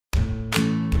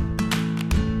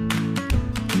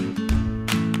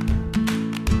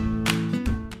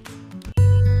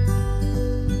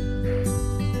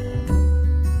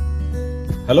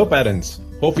Hello, parents.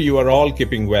 Hope you are all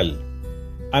keeping well.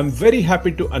 I'm very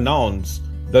happy to announce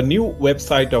the new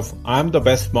website of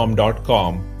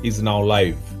I'mTheBestMom.com is now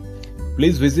live.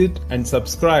 Please visit and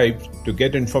subscribe to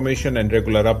get information and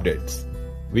regular updates.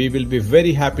 We will be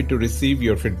very happy to receive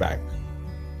your feedback.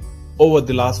 Over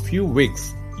the last few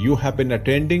weeks, you have been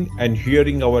attending and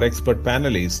hearing our expert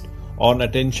panelists on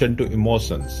attention to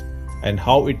emotions and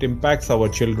how it impacts our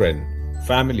children,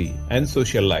 family, and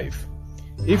social life.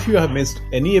 If you have missed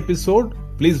any episode,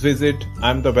 please visit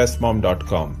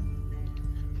I'mTheBestMom.com.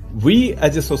 We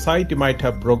as a society might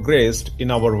have progressed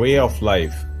in our way of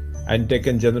life and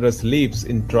taken generous leaps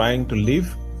in trying to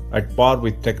live at par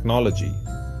with technology,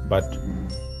 but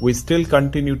we still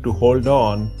continue to hold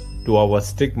on to our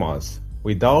stigmas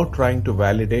without trying to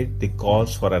validate the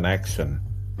cause for an action.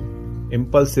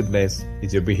 Impulsiveness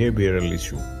is a behavioral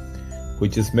issue,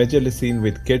 which is majorly seen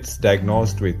with kids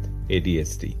diagnosed with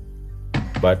ADHD.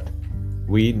 But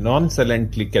we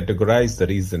nonchalantly categorize the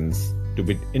reasons to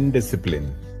be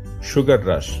indiscipline, sugar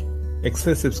rush,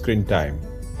 excessive screen time,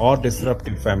 or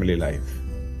disruptive family life.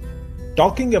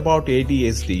 Talking about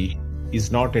ADHD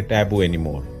is not a taboo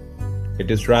anymore. It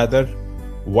is rather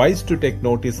wise to take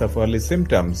notice of early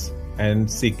symptoms and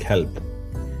seek help.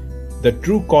 The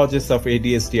true causes of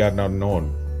ADHD are not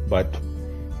known, but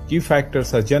key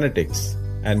factors are genetics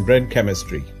and brain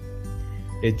chemistry.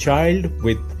 A child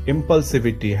with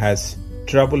impulsivity has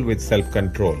trouble with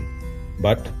self-control,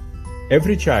 but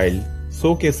every child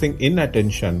showcasing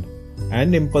inattention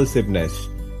and impulsiveness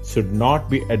should not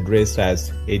be addressed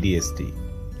as ADHD.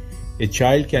 A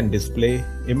child can display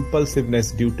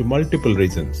impulsiveness due to multiple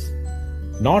reasons.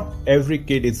 Not every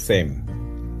kid is same.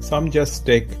 Some just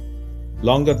take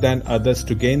longer than others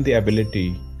to gain the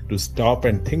ability to stop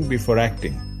and think before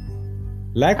acting.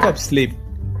 Lack of sleep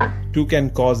too can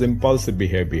cause impulsive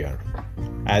behavior,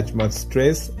 as much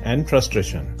stress and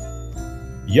frustration.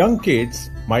 Young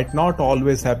kids might not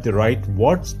always have the right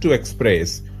words to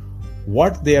express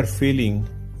what they are feeling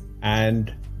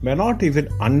and may not even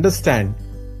understand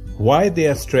why they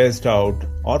are stressed out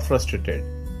or frustrated.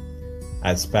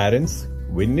 As parents,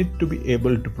 we need to be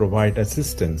able to provide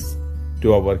assistance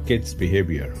to our kids'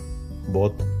 behavior,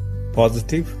 both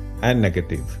positive and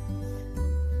negative.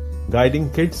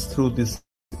 Guiding kids through this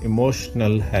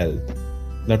emotional health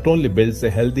not only builds a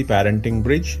healthy parenting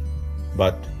bridge,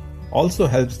 but also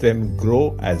helps them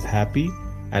grow as happy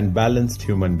and balanced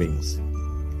human beings.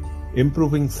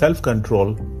 Improving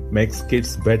self-control makes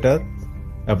kids better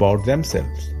about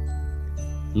themselves.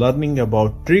 Learning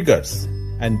about triggers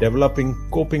and developing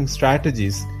coping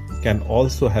strategies can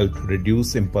also help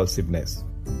reduce impulsiveness.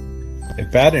 A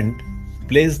parent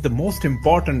plays the most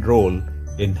important role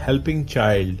in helping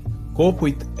child cope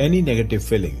with any negative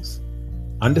feelings.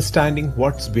 Understanding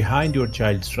what's behind your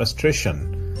child's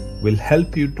frustration will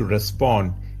help you to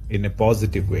respond in a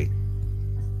positive way.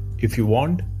 If you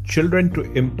want children to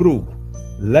improve,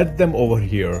 let them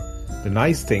overhear the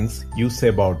nice things you say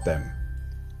about them.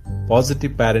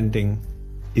 Positive parenting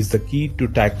is the key to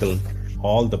tackle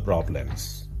all the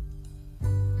problems.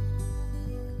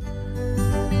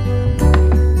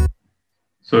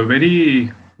 So a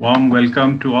very warm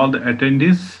welcome to all the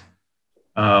attendees.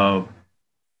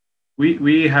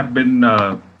 We have been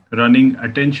running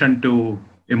attention to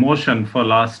emotion for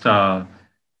last couple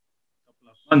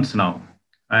of months now,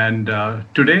 and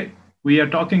today we are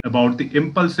talking about the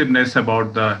impulsiveness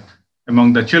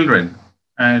among the children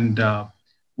and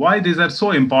why these are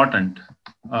so important.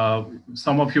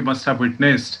 Some of you must have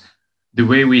witnessed the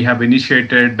way we have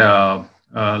initiated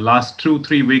last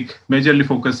 2-3 weeks, majorly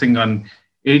focusing on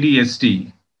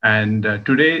ADHD, and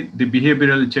today the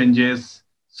behavioral changes.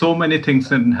 So many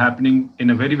things are happening in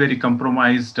a very, very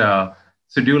compromised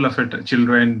schedule of a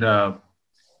children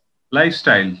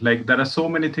lifestyle. Like there are so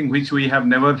many things which we have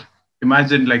never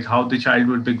imagined, like how the child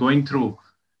would be going through,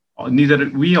 or neither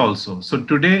we also. So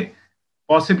today,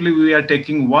 possibly we are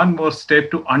taking one more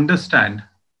step to understand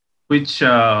which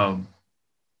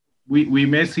we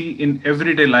may see in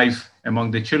everyday life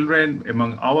among the children,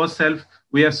 among ourselves.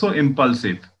 We are so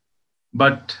impulsive,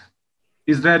 but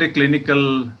is there a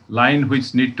clinical line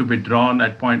which need to be drawn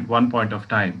at one point of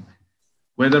time?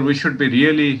 Whether we should be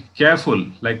really careful,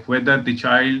 like whether the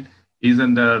child is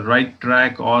on the right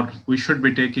track or we should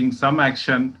be taking some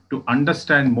action to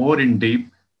understand more in deep.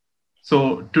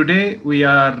 So today we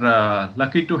are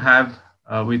lucky to have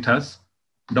with us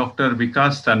Dr.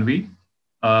 Vikas Thanvi.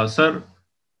 Sir,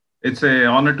 it's an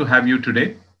honor to have you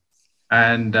today.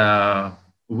 And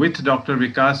with Dr.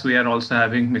 Vikas, we are also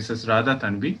having Mrs. Radha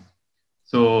Thanvi.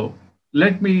 So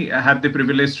let me have the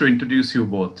privilege to introduce you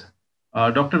both.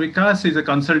 Dr. Vikas is a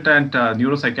consultant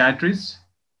neuropsychiatrist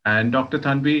And Dr.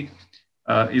 Thanvi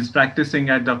is practicing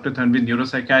at Dr. Thanvi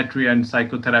Neuropsychiatry and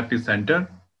Psychotherapy Center.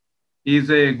 He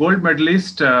is a gold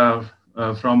medalist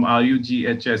from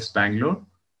RUGHS Bangalore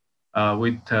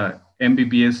with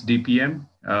MBBS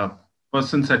DPM,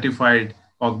 person certified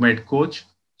Cogmed coach,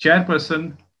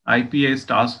 chairperson IPA's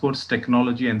Task Force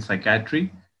Technology and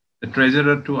Psychiatry, the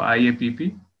treasurer to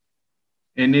IAPP,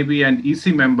 NAB and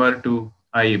EC member to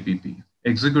IAPP,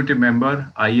 executive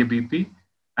member IABP,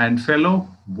 and fellow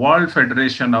World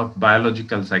Federation of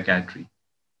Biological Psychiatry.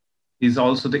 He is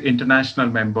also the international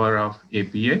member of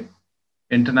APA,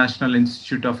 International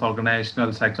Institute of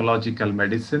Organizational Psychological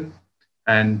Medicine,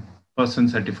 and person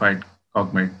certified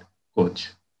Cogmed coach.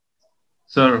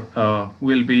 Sir,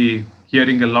 we'll be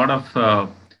hearing a lot of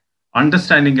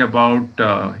understanding about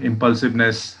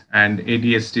impulsiveness and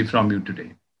ADHD from you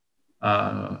today.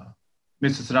 Uh,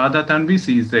 Mrs. Radha Thanvi,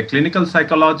 she is a clinical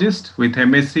psychologist with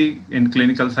MSc in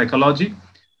clinical psychology.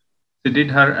 She did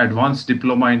her advanced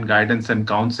diploma in guidance and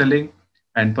counseling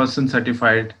and person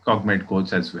certified Cogmed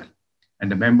coach as well,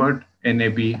 and a member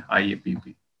NAB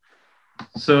IAPP.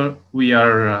 So we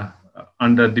are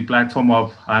under the platform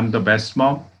of I'm the Best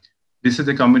Mom. This is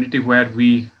a community where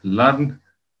we learn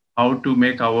how to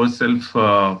make ourselves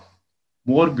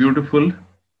more beautiful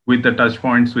with the touch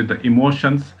points, with the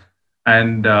emotions,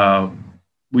 and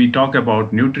we talk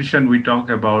about nutrition, we talk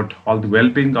about all the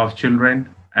well-being of children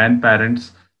and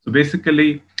parents. So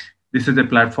basically, this is a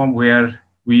platform where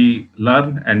we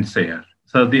learn and share.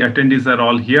 So the attendees are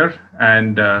all here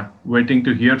and waiting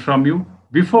to hear from you.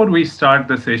 Before we start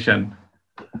the session,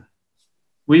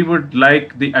 we would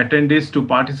like the attendees to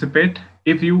participate.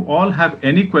 If you all have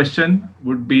any question,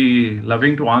 would be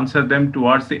loving to answer them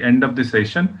towards the end of the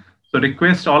session. So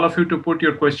request all of you to put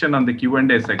your question on the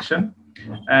Q&A section.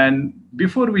 And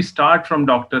before we start from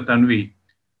Dr. Thanvi,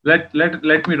 let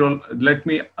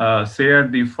me share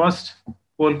the first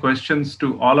poll questions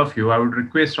to all of you. I would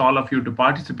request all of you to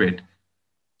participate.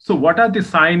 So what are the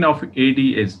signs of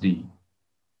ADHD?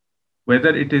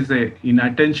 Whether it is a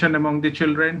inattention among the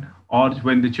children, or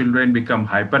when the children become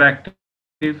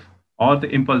hyperactive, or the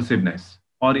impulsiveness,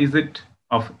 or is it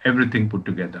of everything put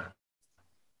together?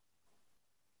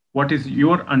 What is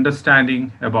your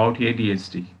understanding about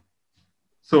ADHD?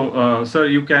 So, sir,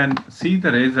 you can see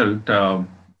the result.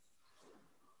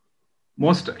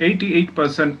 Most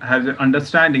 88% has an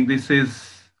understanding this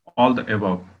is all the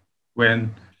above.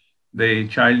 When the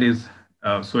child is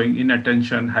showing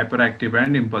inattention, hyperactive,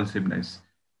 and impulsiveness.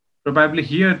 Probably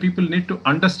here people need to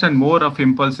understand more of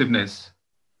impulsiveness.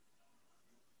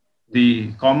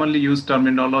 The commonly used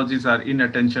terminologies are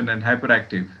inattention and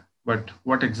hyperactive. But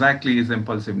what exactly is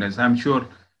impulsiveness? I'm sure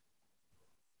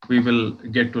we will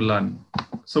get to learn.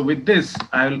 So with this,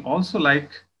 I'll also like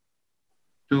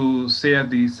to share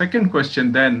the second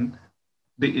question, then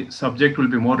the subject will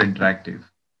be more interactive.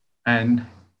 And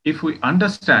if we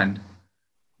understand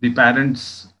the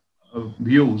parents'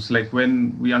 views, like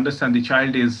when we understand the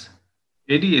child is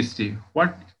ADHD,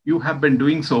 what you have been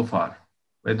doing so far,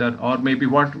 whether, or maybe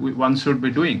what one should be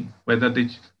doing, whether the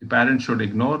parent should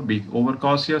ignore, be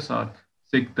overcautious, or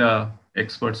seek the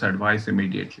expert's advice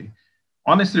immediately.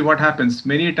 Honestly, what happens,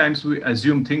 many times we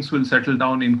assume things will settle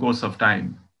down in course of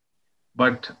time,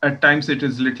 but at times it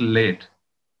is little late.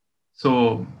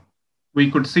 So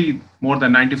we could see more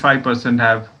than 95%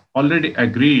 have already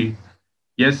agreed,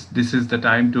 yes, this is the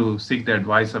time to seek the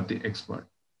advice of the expert.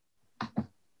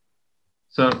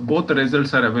 So both the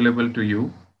results are available to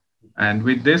you. And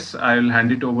with this, I will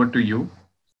hand it over to you.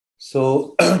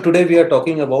 So today we are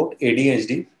talking about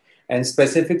ADHD, and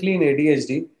specifically in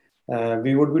ADHD,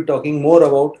 we would be talking more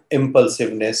about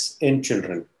impulsiveness in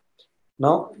children.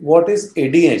 Now, what is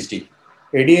ADHD?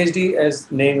 ADHD, as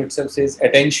name itself says,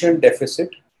 attention deficit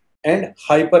and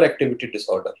hyperactivity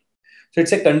disorder. So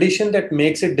it's a condition that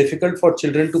makes it difficult for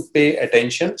children to pay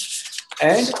attention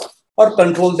and or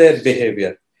control their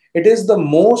behavior. It is the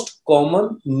most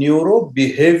common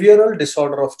neurobehavioral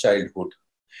disorder of childhood.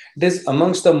 It is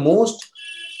amongst the most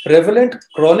prevalent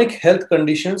chronic health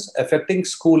conditions affecting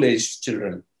school-aged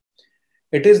children.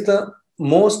 It is the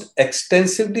most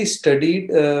extensively studied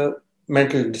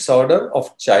mental disorder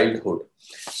of childhood.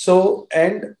 So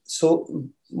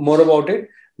more about it.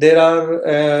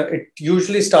 It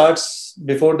usually starts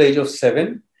before the age of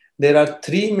 7. There are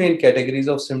 3 main categories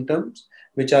of symptoms,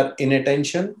 which are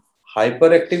inattention,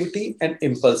 hyperactivity, and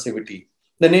impulsivity.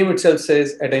 The name itself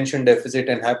says attention deficit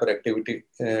and hyperactivity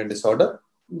disorder.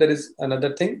 There is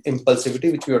another thing,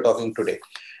 impulsivity, which we are talking today.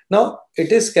 Now,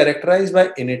 it is characterized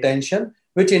by inattention,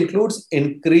 which includes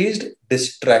increased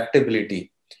distractibility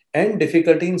and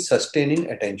difficulty in sustaining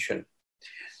attention.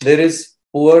 There is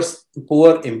poor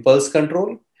impulse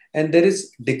control, and there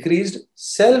is decreased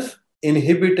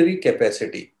self-inhibitory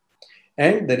capacity,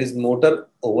 and there is motor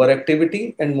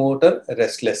overactivity and motor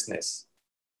restlessness.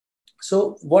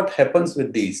 So what happens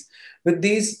with these? With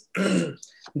these,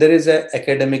 there is a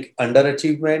academic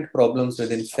underachievement, problems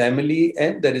within family,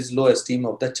 and there is low esteem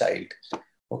of the child.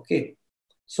 Okay.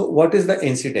 So what is the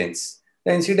incidence?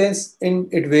 The incidence in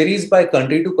it varies by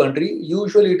country to country.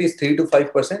 Usually it is 3 to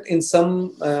 5%. In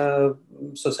some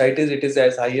societies, it is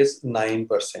as high as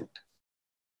 9%.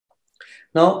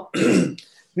 Now,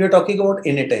 we are talking about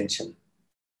inattention.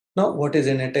 Now, what is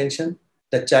inattention?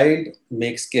 The child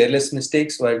makes careless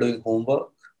mistakes while doing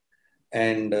homework,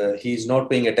 and he is not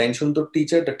paying attention to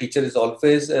teacher. The teacher is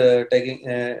always telling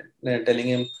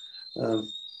him, uh,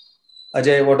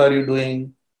 Ajay, what are you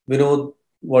doing? Vinod,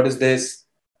 what is this?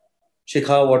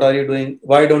 Shikha, what are you doing?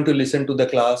 Why don't you listen to the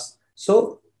class?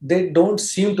 So they don't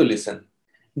seem to listen.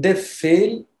 They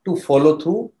fail to follow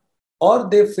through, or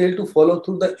they fail to follow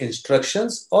through the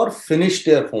instructions or finish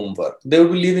their homework. They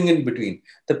would be leaving in between.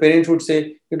 The parents would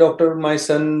say, hey, doctor, my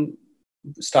son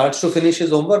starts to finish his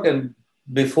homework, and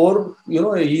before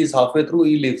he is halfway through,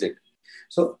 he leaves it.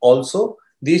 So also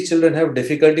these children have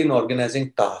difficulty in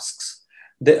organizing tasks.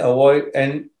 They avoid,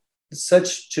 and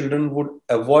such children would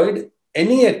avoid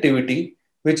any activity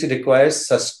which requires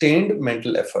sustained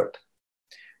mental effort.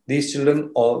 These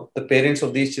children, or the parents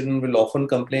of these children, will often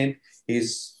complain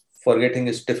he's forgetting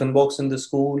his tiffin box in the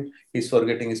school, he's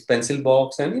forgetting his pencil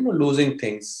box, and losing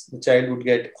things. The child would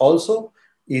get also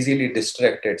easily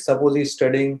distracted. Suppose he's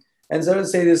studying and suddenly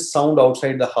say this sound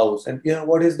outside the house, and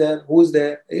what is there? Who is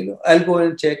there? I'll go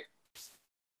and check.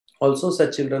 Also,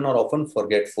 such children are often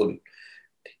forgetful.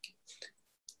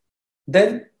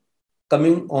 Then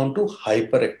coming on to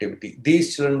hyperactivity,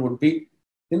 these children would be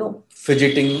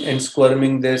fidgeting and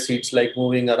squirming their seats, like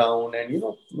moving around and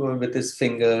with his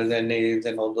fingers and nails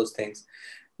and all those things.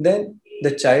 Then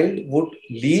the child would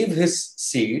leave his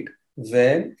seat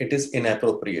when it is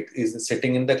inappropriate. He's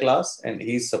sitting in the class and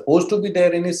he's supposed to be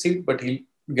there in his seat, but he'll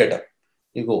get up,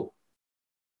 he'll go.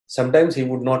 Sometimes he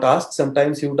would not ask.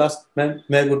 Sometimes he would ask, ma'am,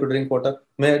 may I go to drink water?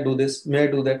 May I do this? May I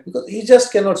do that? Because he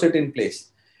just cannot sit in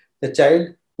place. The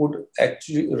child would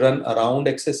actually run around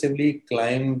excessively,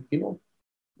 climb,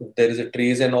 if there is a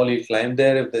trees and all, he'll climb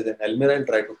there. If there's an almirah, he'll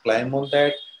try to climb on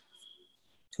that.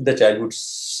 The child would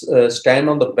stand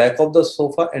on the back of the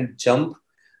sofa and jump.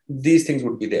 These things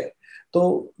would be there.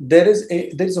 So there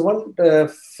is one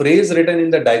phrase written in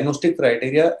the diagnostic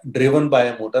criteria, driven by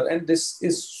a motor, and this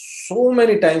is so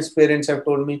many times parents have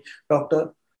told me,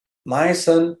 doctor, my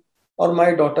son or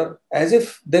my daughter, as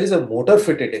if there is a motor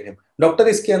fitted in him. Doctor,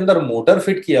 इसके अंदर motor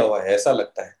fit किया हुआ है, ऐसा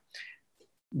लगता है.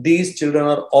 These children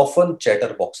are often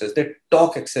chatterboxes. They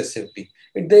talk excessively.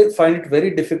 They find it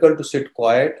very difficult to sit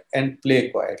quiet and play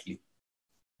quietly.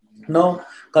 Now,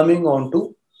 coming on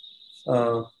to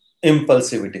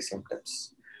impulsivity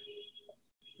symptoms.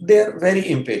 They are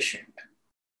very impatient.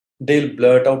 They'll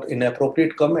blurt out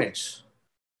inappropriate comments.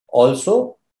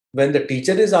 Also, when the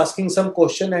teacher is asking some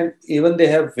question and even they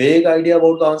have vague idea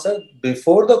about the answer,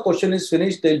 before the question is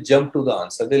finished, they'll jump to the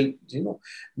answer.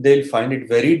 They'll find it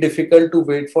very difficult to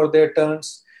wait for their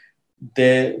turns.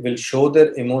 They will show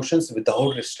their emotions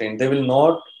without restraint. They will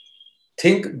not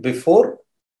think before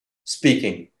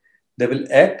speaking. They will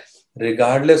act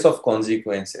regardless of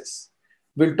consequences.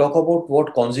 We'll talk about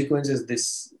what consequences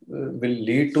this will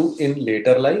lead to in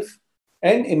later life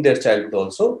and in their childhood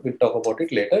also. We'll talk about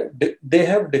it later. They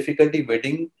have difficulty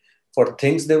waiting for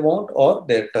things they want or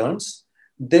their turns.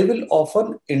 They will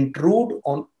often intrude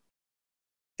on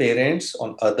parents,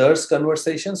 on others'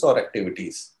 conversations or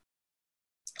activities.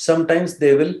 Sometimes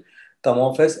they will come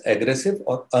off as aggressive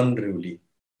or unruly.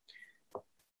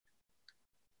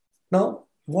 Now,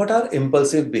 what are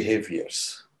impulsive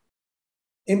behaviors?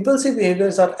 Impulsive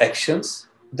behaviors are actions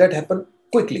that happen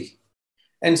quickly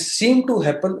and seem to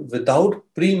happen without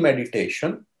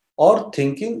premeditation or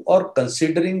thinking or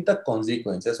considering the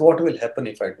consequences. What will happen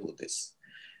if I do this?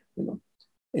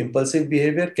 Impulsive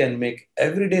behavior can make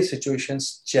everyday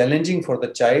situations challenging for the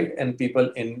child and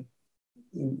people in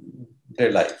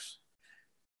their lives.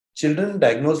 Children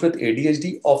diagnosed with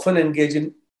ADHD often engage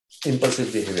in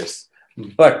impulsive behaviors,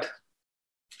 but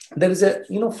there is a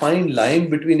fine line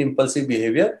between impulsive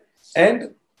behavior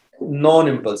and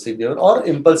non-impulsive behavior or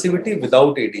impulsivity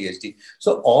without ADHD.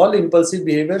 So all impulsive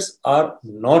behaviors are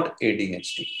not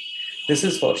ADHD. This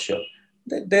is for sure.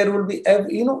 There will be,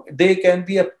 they can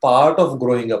be a part of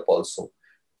growing up also.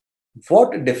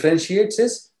 What differentiates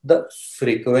is the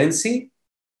frequency,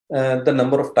 the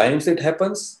number of times it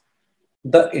happens,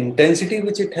 the intensity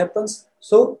which it happens.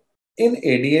 So in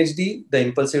ADHD, the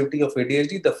impulsivity of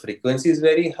ADHD, the frequency is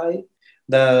very high.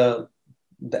 the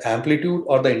amplitude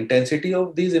or the intensity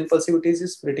of these impulsivities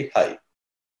is pretty high.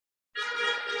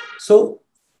 So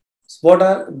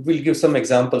we'll give some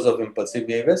examples of impulsive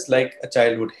behaviors, like a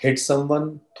child would hit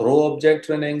someone, throw objects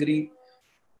when angry,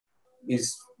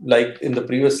 is like in the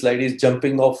previous slide, is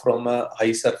jumping off from a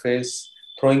high surface,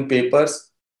 throwing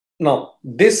papers. Now,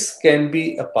 this can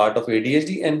be a part of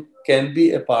ADHD and can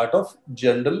be a part of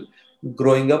general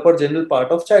growing up or general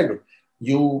part of childhood.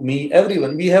 You, me,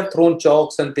 everyone, we have thrown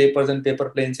chalks and papers and paper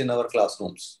planes in our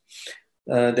classrooms.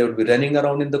 They would be running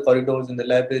around in the corridors in the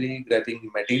library,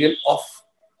 grabbing material off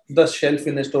the shelf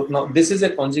in a store. Now, this is a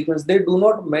consequence. They do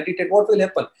not meditate what will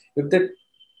happen if they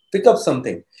pick up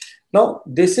something. Now,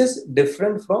 this is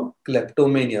different from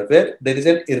kleptomania, where there is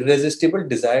an irresistible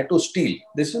desire to steal.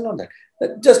 This is not that.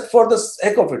 Just for the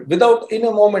sake of it, without in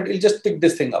a moment, he'll just pick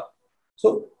this thing up.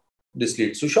 So, this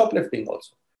leads to shoplifting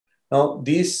also. Now,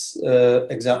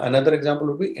 another example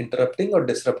would be interrupting or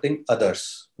disrupting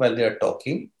others while they are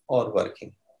talking or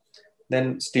working.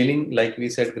 Then stealing, like we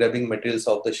said, grabbing materials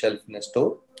off the shelf in a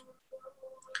store.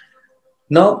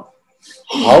 Now,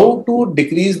 how to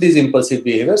decrease these impulsive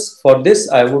behaviors? For this,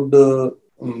 I would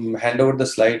hand over the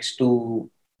slides to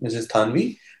Mrs.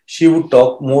 Thanvi. She would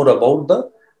talk more about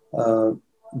the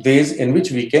ways in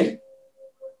which we can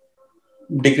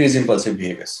decrease impulsive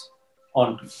behaviors.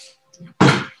 On.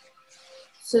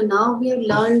 So now we have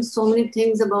learned so many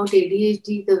things about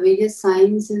ADHD, the various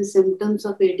signs and symptoms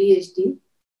of ADHD.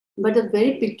 But a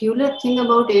very peculiar thing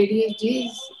about ADHD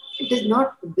is it is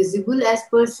not visible as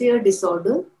per se a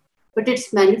disorder, but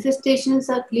its manifestations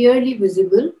are clearly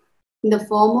visible in the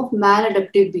form of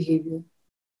maladaptive behavior.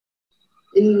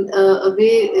 In a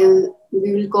way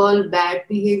we will call bad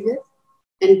behavior,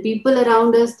 and people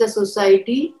around us, the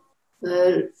society,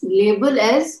 label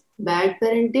as bad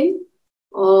parenting,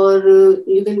 or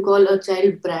you can call a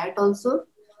child brat also.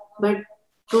 But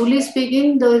truly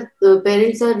speaking, the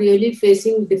parents are really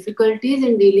facing difficulties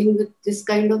in dealing with this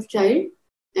kind of child,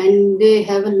 and they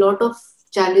have a lot of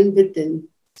challenge with them.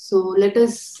 So let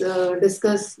us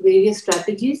discuss various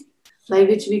strategies by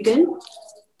which we can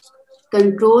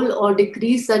control or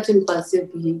decrease such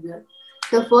impulsive behavior.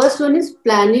 The first one is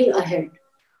planning ahead.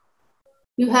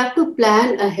 You have to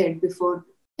plan ahead before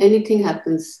anything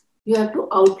happens. You have to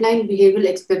outline behavioral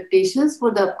expectations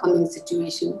for the upcoming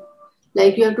situation.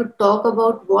 Like you have to talk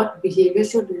about what behavior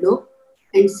should look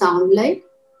and sound like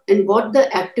and what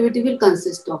the activity will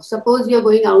consist of. Suppose you are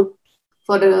going out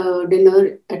for a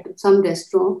dinner at some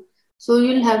restaurant. So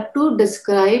you'll have to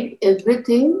describe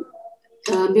everything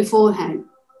beforehand.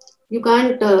 You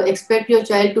can't expect your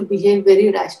child to behave very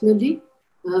rationally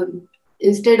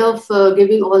instead of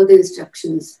giving all the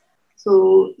instructions.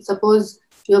 So suppose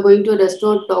you're going to a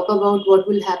restaurant, talk about what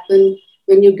will happen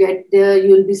when you get there.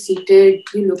 You'll be seated,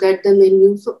 you look at the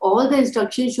menu. So all the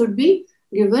instructions should be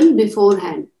given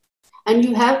beforehand. And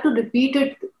you have to repeat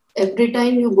it every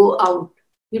time you go out.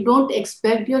 You don't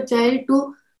expect your child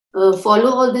to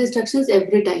follow all the instructions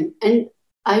every time. And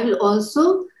I will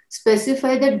also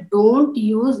specify that don't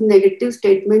use negative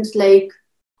statements like,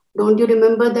 don't you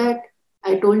remember that?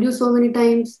 I told you so many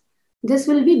times. This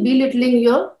will be belittling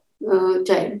your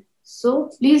child.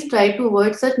 So please try to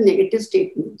avoid such negative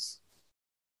statements.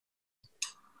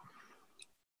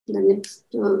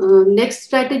 The next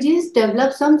strategy is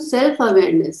develop some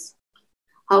self-awareness.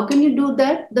 How can you do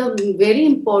that? The very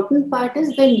important part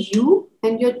is when you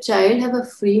and your child have a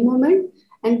free moment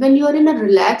and when you are in a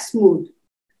relaxed mood.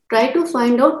 Try to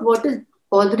find out what is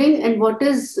bothering and what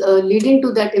is leading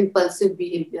to that impulsive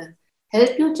behavior.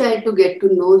 Help your child to get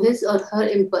to know his or her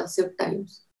impulsive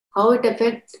times, how it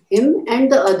affects him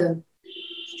and the other.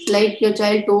 Like your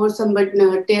child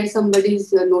tear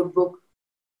somebody's notebook.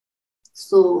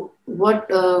 So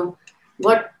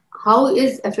how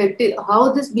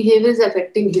this behavior is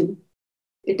affecting him?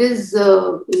 It is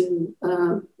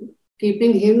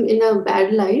keeping him in a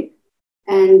bad light,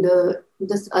 and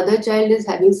this other child is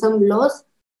having some loss.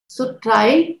 So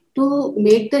try to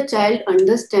make the child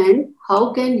understand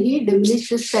how can he diminish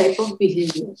this type of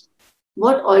behavior.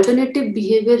 What alternative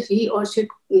behavior he or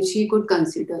she could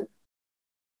consider.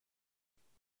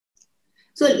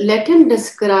 So let him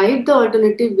describe the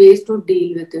alternative ways to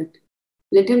deal with it.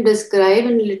 Let him describe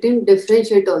and let him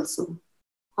differentiate also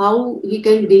how he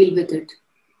can deal with it.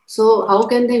 So how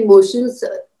can the emotions,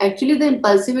 actually the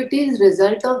impulsivity is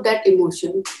result of that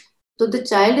emotion. So the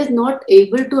child is not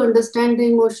able to understand the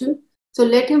emotion. So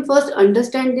let him first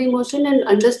understand the emotion and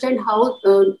understand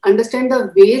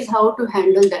the ways how to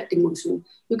handle that emotion.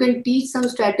 You can teach some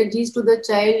strategies to the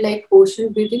child like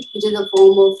ocean breathing, which is a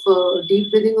form of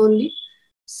deep breathing only.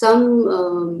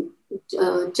 Some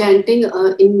chanting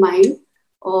in mind,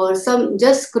 or some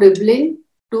just scribbling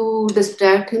to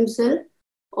distract himself,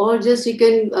 or just he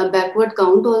can backward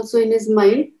count also in his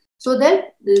mind, so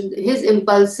that his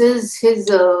impulses, his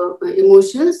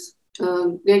emotions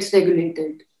gets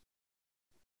regulated.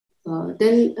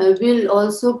 Then we'll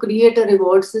also create a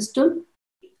reward system.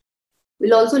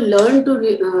 We'll also learn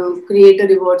to create a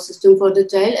reward system for the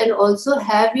child, and also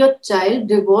have your child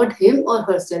reward him or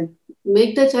herself.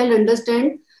 Make the child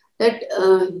understand that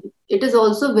it is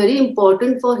also very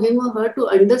important for him or her to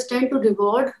understand to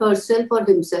reward herself or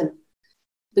himself,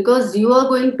 because you are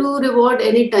going to reward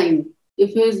anytime. If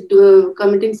he is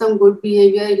committing some good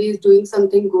behavior, he is doing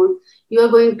something good, you are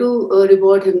going to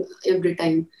reward him every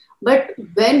time. But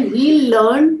when he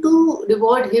learn to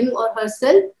reward him or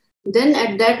herself, then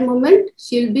at that moment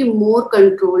she'll be more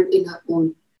controlled in her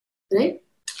own, right?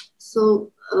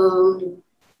 So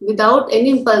without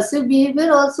any impulsive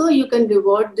behavior also you can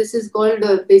reward. This is called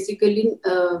basically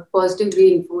positive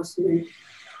reinforcement.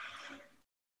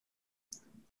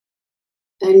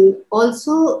 And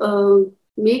also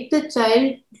make the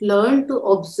child learn to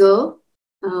observe,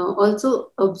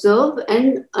 also observe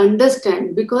and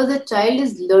understand, because the child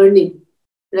is learning.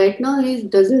 Right now he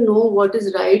doesn't know what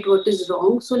is right, what is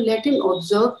wrong, so let him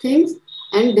observe things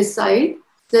and decide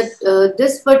that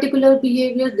this particular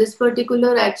behavior, this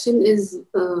particular action is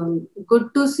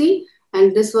good to see,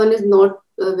 and this one is not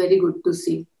very good to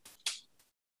see.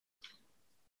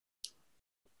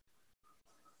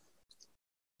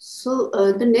 So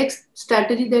the next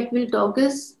strategy that we'll talk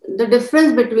is the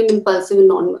difference between impulsive and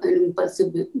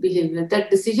non-impulsive behavior, that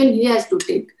decision he has to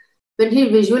take. When he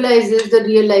visualizes the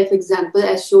real life example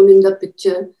as shown in the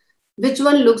picture, which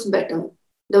one looks better?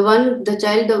 The one, the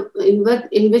child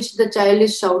in which the child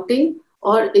is shouting,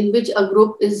 or in which a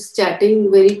group is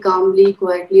chatting very calmly,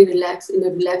 quietly, relaxed, in a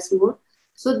relaxed mode.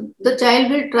 So the child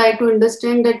will try to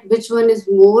understand that which one is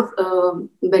more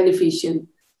beneficial.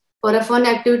 For a fun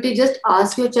activity, just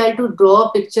ask your child to draw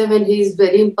a picture. When he is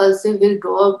very impulsive, he'll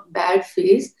draw a bad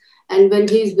face. And when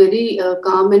he is very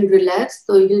calm and relaxed,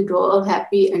 so he'll draw a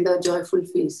happy and a joyful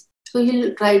face. So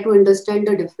he'll try to understand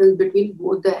the difference between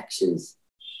both the actions.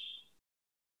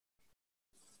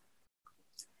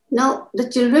 Now, the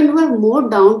children who have more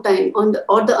downtime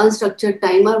or the unstructured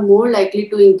time are more likely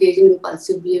to engage in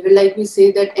impulsive behavior. Like we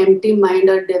say that empty mind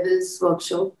or devil's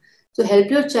workshop. So help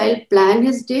your child plan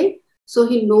his day so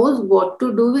he knows what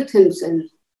to do with himself.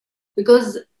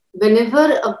 Because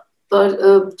whenever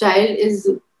a child is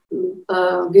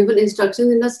given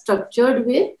instructions in a structured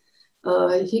way,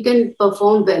 he can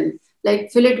perform well.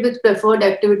 Like fill it with preferred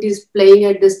activities, playing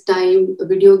at this time,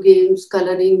 video games,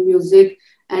 coloring, music,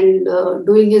 and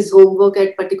doing his homework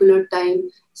at particular time.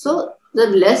 So the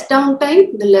less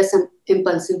downtime, the less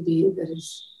impulsive behavior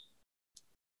is.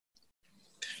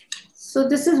 So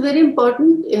this is very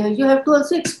important. You have to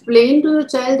also explain to your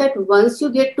child that once you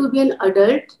get to be an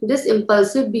adult, this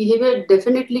impulsive behavior is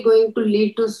definitely going to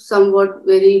lead to somewhat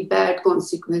very bad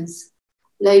consequence.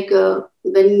 Like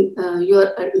when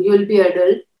you will be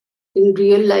adult, in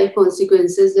real life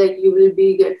consequences, like you will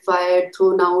be get fired,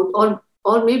 thrown out,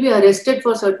 or maybe arrested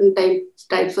for certain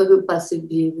types of impulsive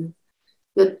behavior.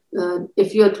 But,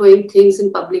 if you are throwing things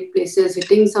in public places,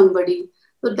 hitting somebody,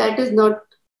 so that is not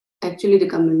actually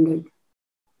recommended.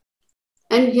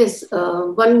 And yes,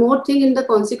 one more thing in the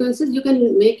consequences, you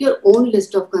can make your own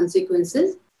list of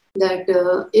consequences, that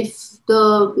if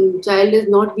the child is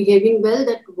not behaving well,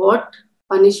 that what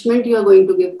punishment you are going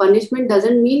to give. Punishment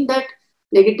doesn't mean that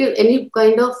negative, any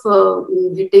kind of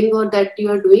hitting or that you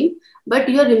are doing, but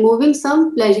you are removing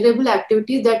some pleasurable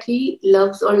activities that he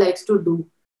loves or likes to do.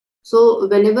 So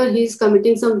whenever he is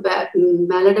committing some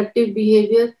maladaptive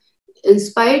behavior, in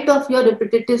spite of your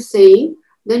repetitive saying,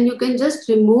 then you can just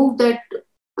remove that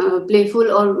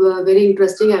playful or very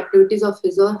interesting activities of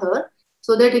his or her,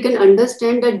 so that he can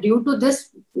understand that due to this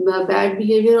bad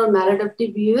behavior or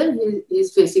maladaptive behavior, he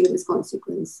is facing this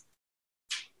consequence.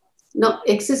 Now,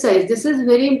 exercise. This is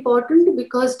very important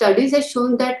because studies have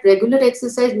shown that regular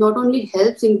exercise not only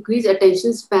helps increase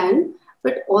attention span,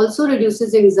 but also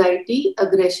reduces anxiety,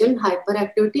 aggression,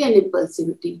 hyperactivity, and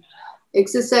impulsivity.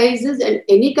 Exercises and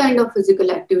any kind of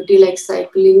physical activity like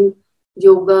cycling,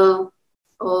 yoga,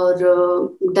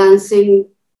 or dancing,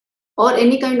 or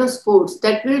any kind of sports,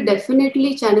 that will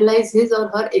definitely channelize his or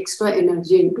her extra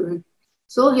energy into it.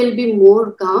 So he'll be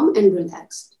more calm and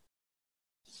relaxed.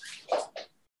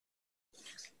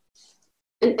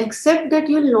 And accept that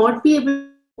you'll not be able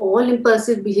to all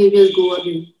impulsive behaviors go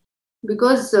away,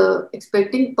 because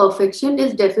expecting perfection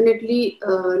is definitely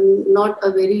not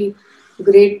a very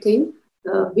great thing.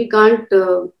 We can't,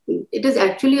 it is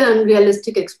actually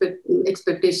unrealistic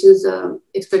expectations,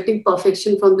 expecting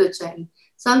perfection from the child.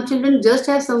 Some children just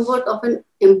have somewhat of an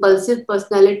impulsive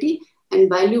personality, and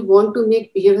while you want to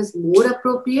make behaviors more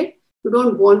appropriate, you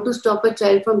don't want to stop a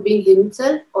child from being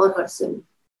himself or herself.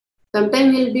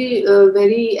 Sometimes he'll be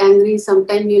very angry,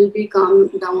 sometimes he'll be calm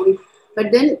down,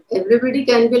 but then everybody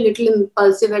can be a little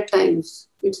impulsive at times.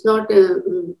 It's not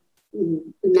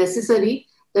necessary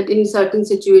that in certain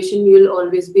situation you'll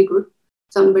always be good.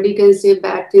 Somebody can say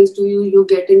bad things to you, you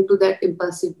get into that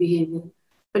impulsive behavior.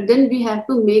 But then we have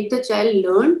to make the child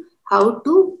learn how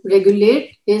to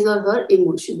regulate his or her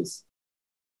emotions.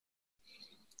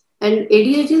 And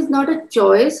ADHD is not a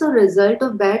choice or result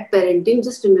of bad parenting.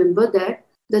 Just remember that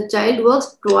the child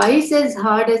works twice as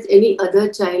hard as any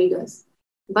other child does,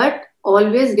 but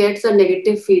always gets a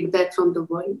negative feedback from the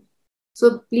world.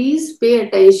 So please pay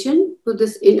attention to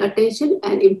this inattention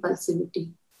and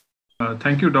impulsivity.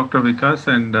 Thank you, Dr. Vikas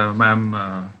and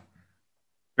ma'am.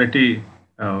 Pretty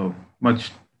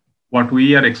much what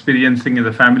we are experiencing in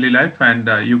the family life,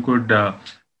 and you could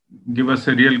give us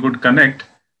a real good connect.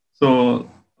 So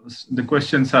the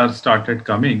questions are started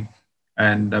coming,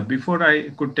 and before I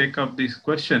could take up this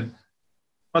question,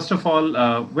 first of all,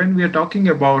 when we are talking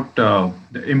about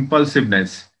the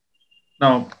impulsiveness,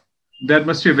 now there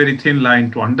must be a very thin line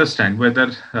to understand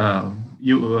whether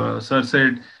you, sir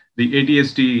said the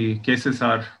ADHD cases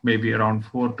are maybe around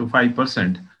 4 to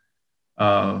 5%.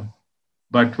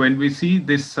 But when we see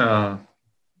this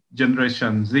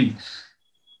generation Z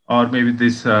or maybe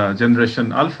this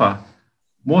generation Alpha,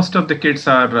 most of the kids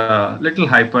are little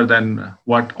hyper than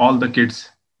what all the kids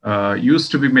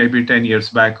used to be maybe 10 years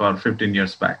back or 15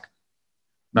 years back.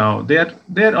 Now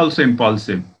they're also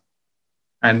impulsive.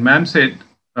 And ma'am said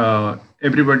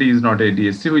everybody is not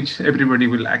ADHD, which everybody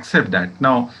will accept that.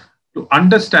 Now, to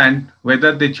understand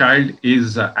whether the child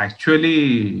is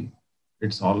actually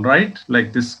it's all right,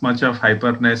 like this much of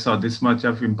hyperness or this much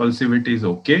of impulsivity is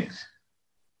okay,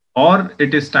 or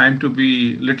it is time to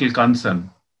be little concerned.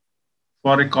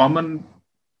 For a common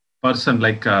person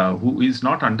like who is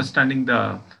not understanding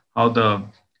the how the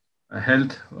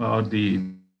health or the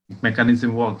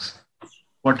mechanism works,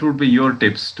 what would be your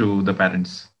tips to the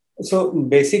parents? So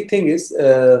basic thing is,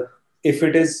 if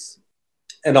it is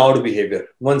an odd behavior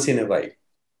once in a while,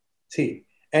 see,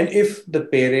 and if the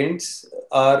parents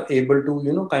are able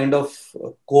to, kind of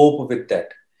cope with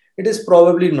that, it is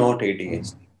probably not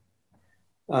ADHD.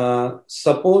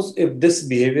 Suppose if this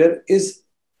behavior is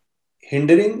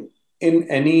hindering in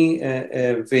any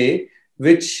way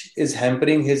which is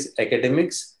hampering his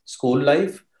academics, school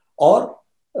life, or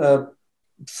uh,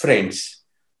 friends,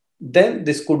 then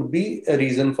this could be a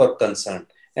reason for concern.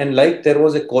 And like there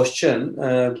was a question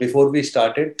before we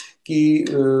started,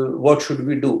 what should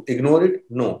we do? Ignore it?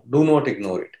 No, do not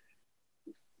ignore it.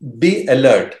 Be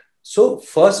alert. So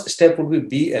first step would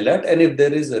be alert. And if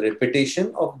there is a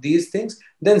repetition of these things,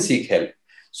 then seek help.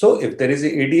 So if there is a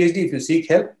ADHD, if you seek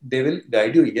help, they will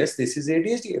guide you. Yes, this is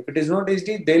ADHD. If it is not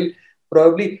ADHD, they'll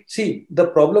probably see the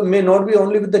problem may not be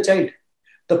only with the child.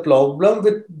 The problem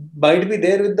with might be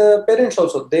there with the parents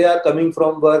also. They are coming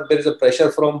from work. There is a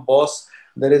pressure from boss.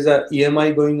 There is a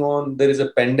EMI going on. There is a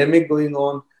pandemic going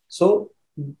on. So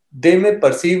they may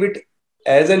perceive it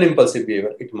as an impulsive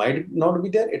behavior. It might not be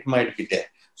there. It might be there.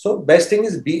 So best thing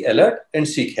is be alert and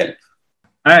seek help.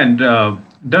 And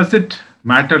does it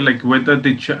matter like whether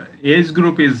the age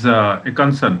group is a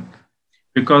concern?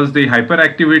 Because the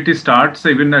hyperactivity starts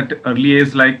even at early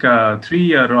age, like 3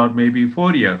 year or maybe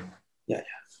 4 year. Yeah.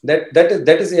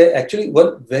 That is actually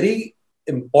one very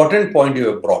important point you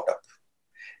have brought up.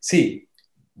 See,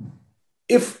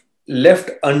 if left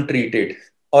untreated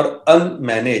or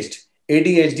unmanaged,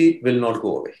 ADHD will not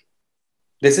go away.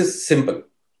 This is simple.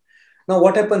 Now,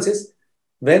 what happens is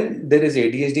when there is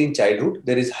ADHD in childhood,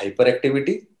 there is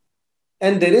hyperactivity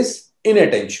and there is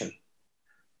inattention.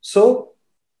 So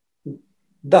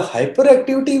the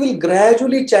hyperactivity will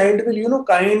gradually, child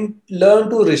will, learn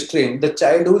to restrain. The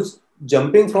child who's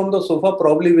jumping from the sofa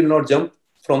probably will not jump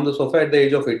from the sofa at the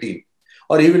age of 18,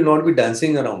 or he will not be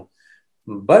dancing around.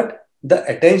 But the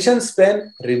attention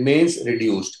span remains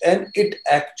reduced and it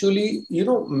actually,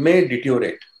 may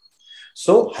deteriorate.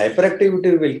 So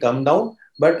hyperactivity will come down,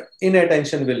 but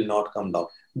inattention will not come down.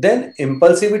 Then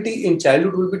impulsivity in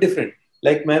childhood will be different.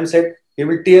 Like ma'am said, he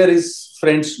will tear his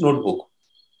friend's notebook.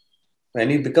 When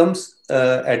he becomes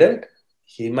adult,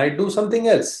 he might do something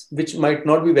else, which might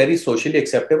not be very socially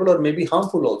acceptable or maybe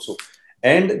harmful also.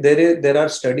 And there are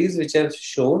studies which have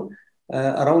shown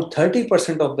around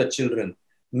 30% of the children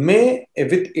may,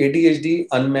 with ADHD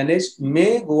unmanaged,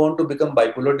 may go on to become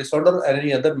bipolar disorder or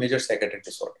any other major psychiatric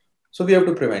disorder. So we have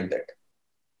to prevent that.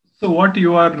 So what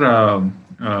you are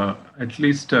at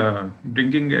least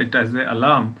bringing it as an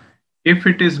alarm if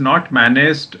it is not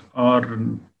managed or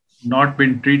not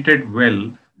been treated well,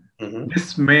 Mhm.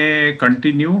 this may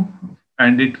continue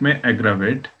and it may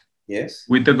aggravate Yes.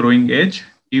 with the growing age,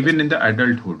 even in the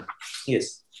adulthood. Yes.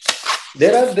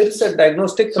 There is a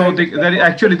diagnostic So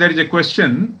criteria. there is a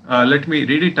question. Let me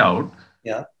read it out.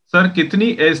 Yeah. Sir कितनी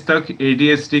as तक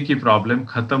ADHD की problem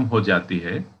खत्म हो जाती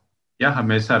है या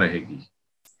हमेशा रहेगी?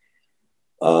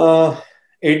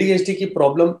 एडीएचडी की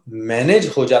प्रॉब्लम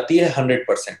मैनेज हो जाती है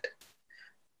 100%।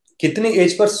 कितनी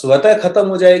एज पर स्वतः खत्म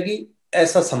हो जाएगी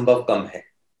ऐसा संभव कम है।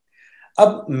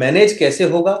 अब मैनेज कैसे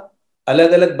होगा?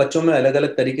 अलग अलग बच्चों में अलग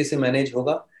अलग तरीके से मैनेज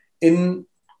होगा। इन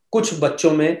कुछ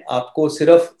बच्चों में आपको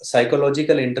सिर्फ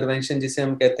साइकोलॉजिकल इंटरवेंशन जिसे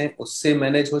हम कहते हैं उससे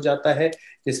मैनेज हो जाता है,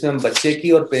 जिसमें हम बच्चे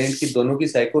की और पेरेंट की दोनों की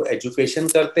साइको एजुकेशन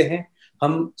करते हैं।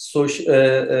 हम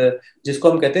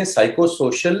जिसको हम कहते हैं साइको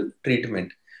सोशल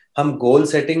ट्रीटमेंट, हम गोल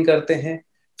सेटिंग करते हैं,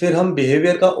 फिर हम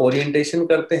बिहेवियर का ओरिएंटेशन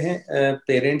करते हैं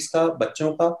पेरेंट्स का,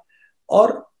 बच्चों का,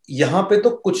 और यहाँ पे तो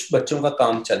कुछ बच्चों का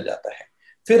काम चल जाता है।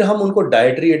 फिर हम उनको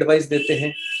डाइटरी एडवाइस देते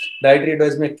हैं। डाइटरी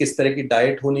एडवाइस में किस तरह की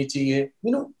डाइट होनी चाहिए,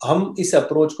 हम इस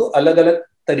अप्रोच को अलग अलग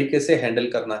तरीके से हैंडल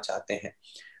करना चाहते हैं।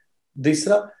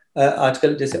 दूसरा,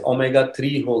 आजकल जैसे ओमेगा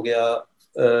 3 हो गया,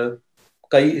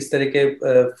 कई इस तरह के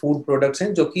फूड प्रोडक्ट्स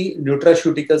हैं जो कि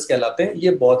न्यूट्रास्यूटिकल्स कहलाते हैं,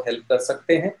 ये बहुत हेल्प कर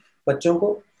सकते हैं बच्चों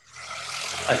को।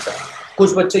 अच्छा,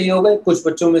 कुछ बच्चे ये हो गए, कुछ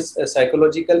बच्चों में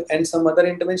psychological and some other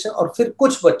intervention, और फिर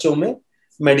कुछ बच्चों में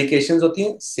मेडिकेशंस होती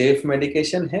हैं, सेफ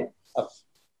मेडिकेशन है, अब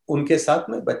उनके साथ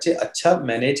में बच्चे अच्छा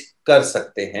मैनेज कर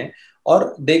सकते हैं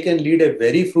और they can lead a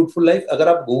very fruitful life. अगर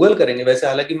आप गूगल करेंगे, वैसे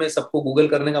हालांकि मैं सबको गूगल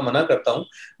करने का मना करता हूं,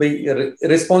 भाई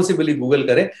रिस्पॉन्सिबली गूगल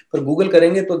करें, पर गूगल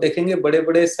करेंगे तो देखेंगे बड़े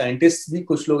बड़े साइंटिस्ट भी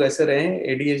कुछ लोग ऐसे रहे हैं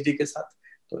एडीएचडी के साथ,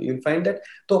 तो यू फाइंड दैट।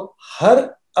 तो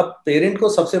अब पेरेंट को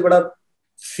सबसे बड़ा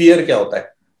फियर क्या होता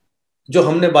है? जो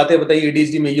हमने बातें बताई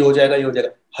एडीएचडी में ये हो जाएगा, ये हो जाएगा,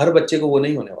 हर बच्चे को वो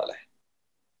नहीं होने वाला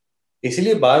है।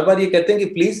 इसलिए बार बार ये कहते हैं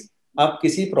कि प्लीज आप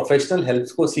किसी प्रोफेशनल हेल्प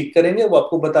को सीख करेंगे, वो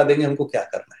आपको बता देंगे हमको क्या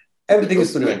करना है। Everything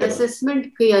is preventable. असेसमेंट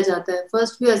किया जाता है।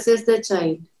 First we assess the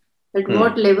child at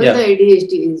what level the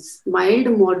ADHD is, mild,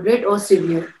 moderate or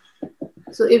severe.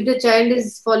 So if the child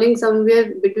is falling somewhere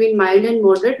between mild and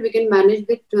moderate, we can manage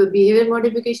with behavior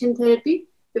modification therapy.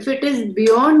 If it is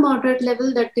beyond moderate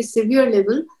level, that is severe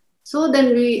level, so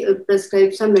then we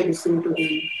prescribe some medicine to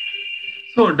them.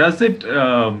 So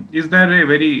is there a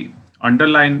very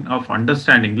underline of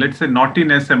understanding, let's say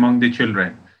naughtiness among the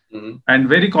children? And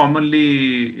very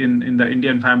commonly in the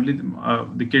Indian family,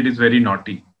 the kid is very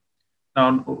naughty.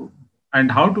 Now, and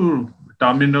how to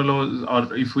terminology,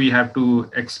 or if we have to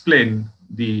explain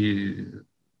the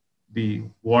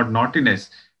word naughtiness,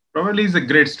 probably is a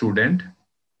great student,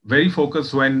 very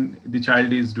focused when the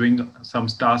child is doing some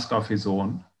task of his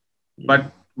own.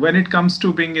 But when it comes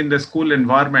to being in the school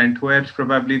environment where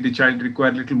probably the child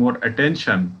require little more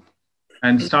attention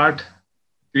and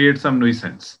create some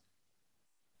nuisance.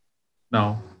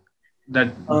 Now, that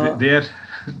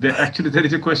actually there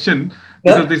is a question,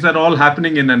 because these are all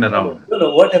happening in and around.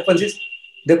 No, what happens is,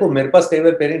 देखो मेरे पास कई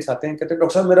बार parents आते हैं, कहते हैं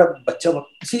doctor साहब मेरा बच्चा,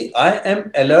 see I am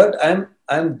alert, I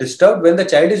am disturbed when the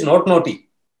child is not naughty.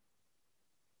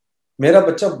 मेरा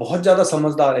बच्चा बहुत ज्यादा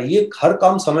समझदार है, ये हर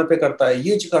काम समय पे करता है,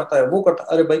 ये करता है, वो करता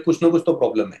है। अरे भाई, कुछ ना कुछ तो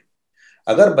प्रॉब्लम है।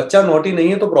 अगर बच्चा नॉटी नहीं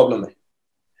है तो प्रॉब्लम है।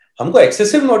 हमको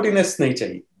एक्सेसिव नॉटीनेस नहीं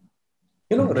चाहिए,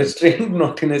 रिस्ट्रेन्ड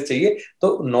नॉटीनेस चाहिए।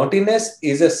 तो naughtiness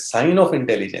is a sign of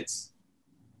intelligence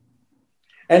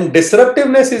and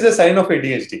disruptiveness is a sign of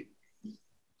ADHD.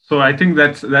 So I think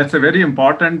that's a very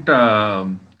important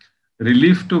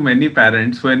relief to many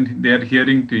parents when they are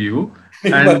hearing to you.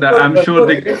 And I'm sure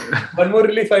one more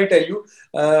relief I tell you.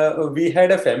 We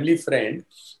had a family friend.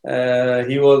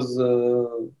 He was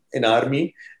in army,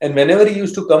 and whenever he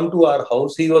used to come to our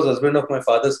house, he was husband of my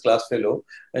father's class fellow,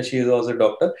 and she was a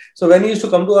doctor. So when he used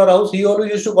to come to our house, he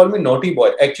always used to call me naughty boy.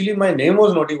 Actually, my name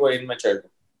was Naughty Boy in my childhood.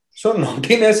 So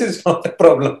naughtiness is not a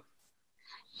problem.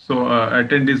 So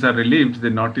attendees are relieved. The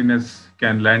naughtiness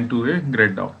can land to a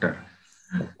great doctor.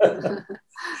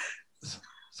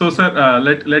 So, sir,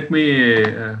 let me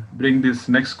bring this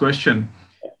next question.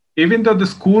 Even though the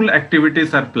school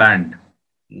activities are planned,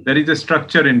 there is a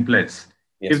structure in place.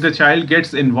 Yes. If the child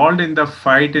gets involved in the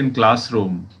fight in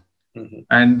classroom,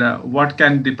 and what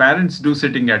can the parents do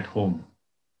sitting at home?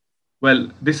 Well,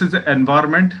 this is the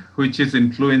environment which is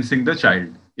influencing the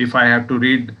child. If I have to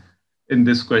read in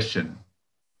this question,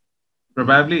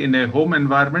 probably in a home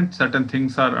environment, certain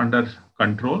things are under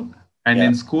control, and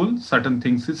in school, certain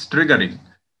things is triggering.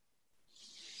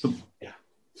 So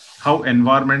how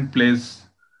environment plays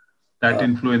that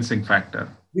influencing factor?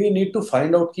 We need to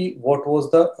find out what was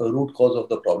the root cause of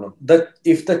the problem. That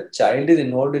if the child is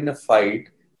involved in a fight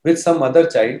with some other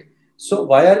child, So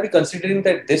why are we considering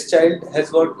that this child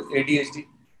has got ADHD?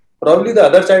 Probably the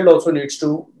other child also needs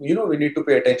to, we need to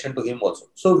pay attention to him also.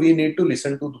 So we need to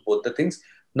listen to both the things.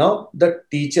 Now the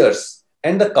teachers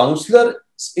and the counselor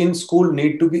in school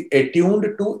need to be attuned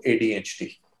to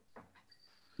ADHD.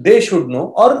 They should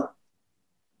know or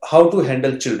how to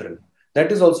handle children.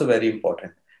 That is also very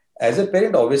important. As a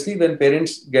parent, obviously, when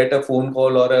parents get a phone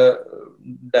call or a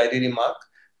diary remark,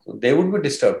 they would be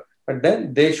disturbed. But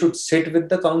then they should sit with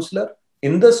the counselor.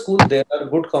 In the school, there are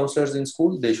good counselors in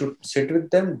school. They should sit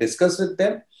with them, discuss with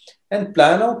them, and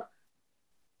plan out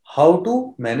how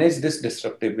to manage this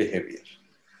disruptive behavior.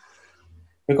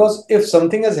 Because if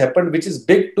something has happened which is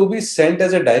big to be sent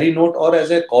as a diary note or as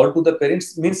a call to the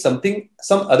parents, means some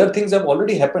other things have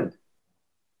already happened.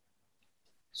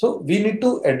 So we need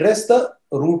to address the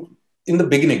root in the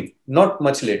beginning, not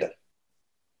much later.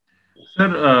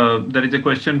 Sir, there is a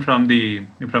question from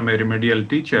a remedial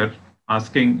teacher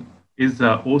asking, is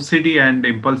OCD and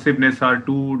impulsiveness are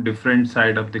two different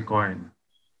side of the coin?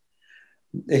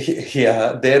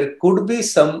 Yeah, there could be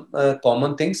some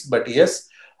common things, but yes,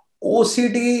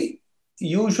 OCD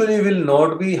usually will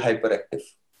not be hyperactive.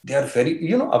 They are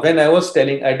very, when I was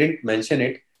telling, I didn't mention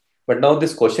it, but now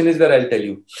this question is where I'll tell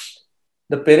you.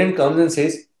 The parent comes and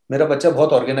says, मेरा बच्चा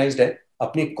बहुत organised है,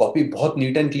 अपनी copy बहुत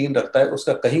neat and clean रखता है,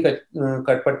 उसका कहीं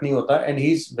कटपट नहीं होता, and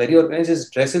he is very organised, his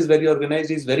dress is very organised,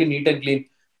 he is very neat and clean.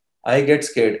 I get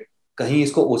scared, कहीं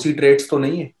इसको ओसी ट्रेट्स तो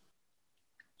नहीं है.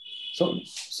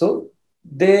 So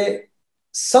they,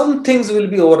 some things will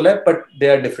be overlap, but they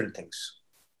are different things.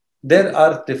 There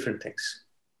are different things.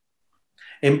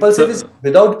 Impulsive is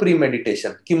without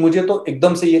premeditation, कि मुझे तो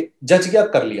एकदम से ये जज क्या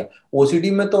कर लिया.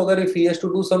 OCD में तो अगर if he has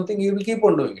to do something, he will keep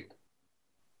on doing it.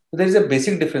 There is a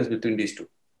basic difference between these two.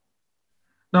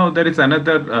 Now, there is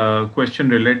another question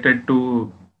related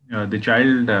to the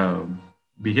child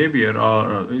behavior,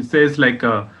 or it says like,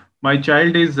 my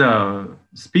child is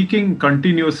speaking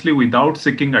continuously without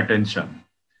seeking attention.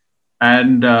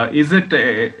 And is it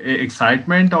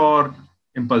excitement or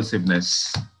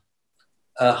impulsiveness?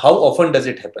 How often does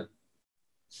it happen?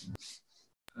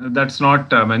 That's not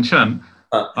mentioned.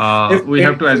 We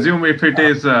have to assume if it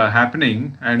is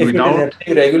happening and if without... it is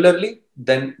happening regularly,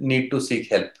 then need to seek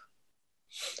help.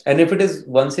 And if it is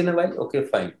once in a while, okay,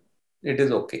 fine. It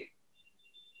is okay.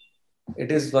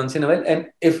 It is once in a while.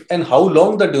 And how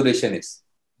long the duration is.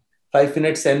 5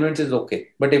 minutes, 10 minutes is okay.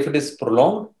 But if it is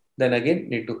prolonged, then again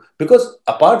need to. Because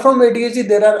apart from ADHD,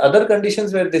 there are other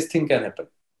conditions where this thing can happen.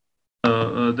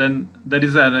 Then there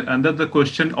is another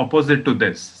question opposite to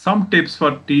this. Some tips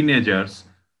for teenagers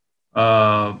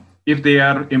if they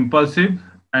are impulsive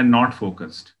and not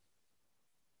focused.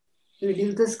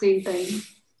 Reduce the screen time.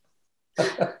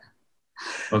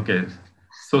 Okay.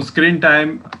 So screen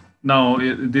time, now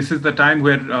this is the time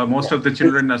where most of the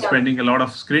children are spending a lot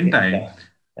of screen time.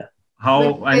 Yeah.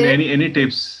 How, and any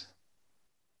tips?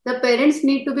 The parents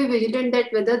need to be vigilant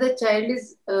that whether the child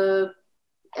is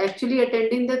actually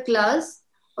attending the class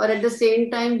or at the same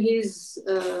time he's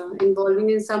involving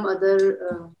in some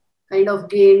other kind of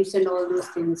games and all those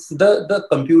things. The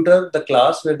computer, the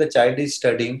class where the child is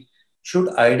studying should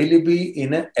ideally be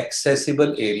in an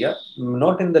accessible area,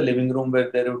 not in the living room where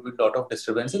there would be a lot of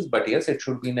disturbances, but yes, it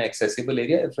should be in an accessible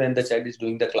area when the child is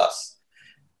doing the class.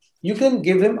 You can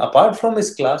give him, apart from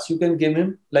his class, you can give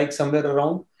him like somewhere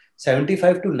around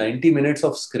 75 to 90 minutes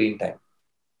of screen time.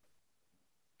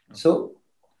 So,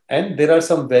 and there are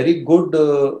some very good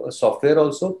software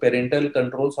also, parental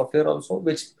control software also,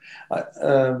 which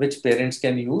parents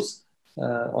can use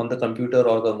on the computer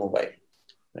or the mobile.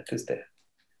 That is there.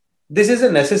 This is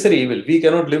a necessary evil. We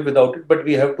cannot live without it, but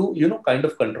we have to, kind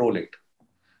of control it.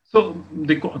 So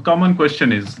the common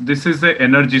question is, this is the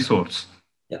energy source.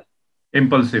 Yeah.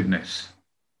 Impulsiveness.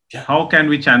 Yeah. How can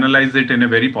we channelize it in a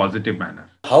very positive manner?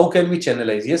 How can we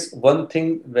channelize? Yes, one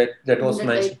thing that was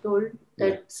mentioned. I told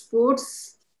that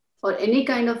sports or any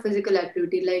kind of physical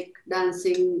activity like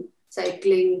dancing,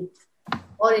 cycling,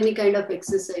 or any kind of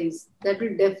exercise, that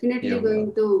will definitely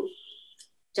going to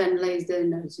channelize the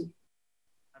energy.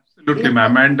 Absolutely,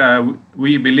 ma'am. And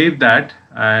we believe that.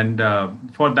 And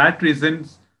for that reason,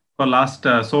 for last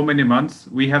so many months,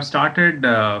 we have started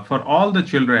for all the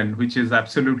children, which is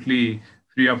absolutely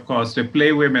free of cost, a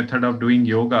playway method of doing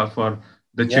yoga for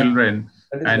the children.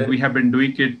 And we have been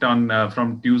doing it on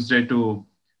from Tuesday to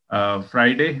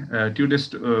Friday,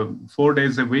 4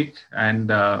 days a week.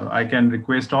 And I can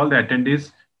request all the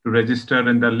attendees to register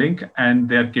in the link, and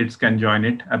their kids can join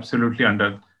it absolutely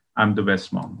under I'm the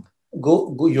Best Mom.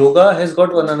 Go yoga has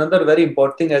got another very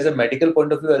important thing as a medical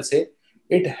point of view. I'll say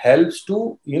it helps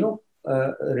to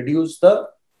reduce the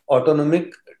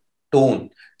autonomic tone,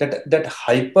 that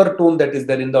hyper tone that is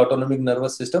there in the autonomic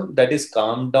nervous system, that is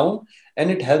calmed down, and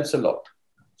it helps a lot.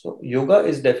 So yoga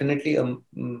is definitely a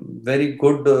very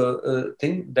good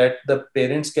thing that the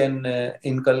parents can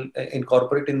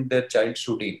incorporate in their child's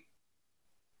routine.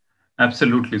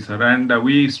 Absolutely, sir. And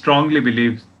we strongly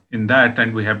believe in that,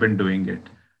 and we have been doing it.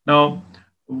 Now,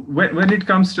 when it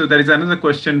comes to, there is another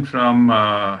question from,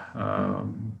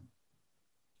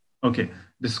 okay,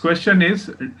 this question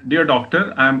is, dear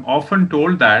doctor, I am often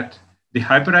told that the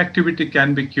hyperactivity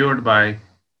can be cured by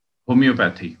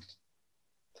homeopathy.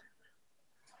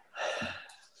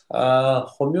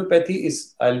 Homeopathy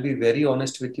is, I'll be very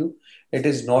honest with you, it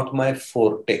is not my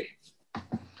forte.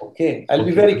 Okay, I'll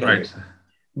be very candid. Right.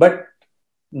 But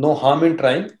no harm in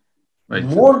trying. Right.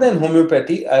 More than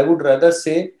homeopathy, I would rather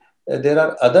say there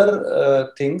are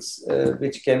other things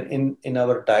which can in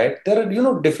our diet. There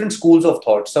are different schools of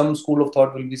thought. Some school of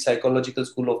thought will be psychological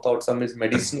school of thought. Some is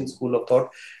medicinal school of thought.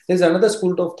 There's another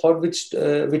school of thought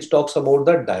which talks about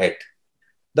the diet,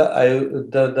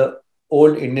 the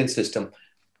old Indian system.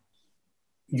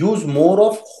 Use more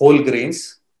of whole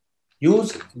grains.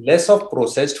 Use less of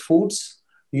processed foods.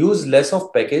 Use less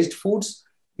of packaged foods.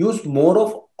 Use more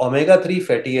of omega-3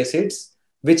 fatty acids,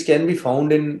 which can be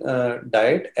found in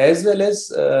diet, as well as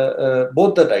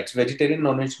both the diets, vegetarian,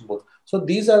 non-vegetarian, both. So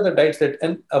these are the diets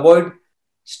and avoid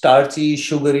starchy,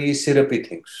 sugary, syrupy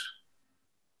things.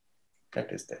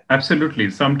 That is there. Absolutely.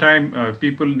 Sometimes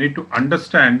people need to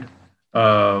understand,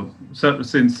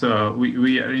 since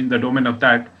we are in the domain of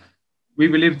that, we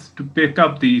believe to pick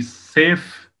up the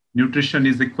safe nutrition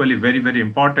is equally very, very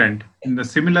important in the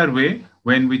similar way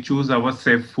when we choose our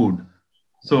safe food.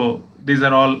 So these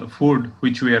are all food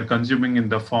which we are consuming in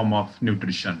the form of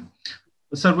nutrition.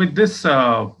 So with this,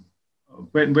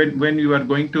 when you are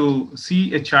going to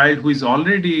see a child who is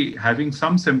already having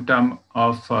some symptom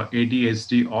of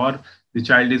ADHD, or the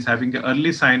child is having an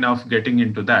early sign of getting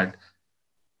into that,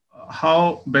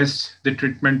 how best the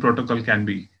treatment protocol can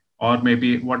be, or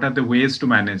maybe what are the ways to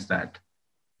manage that?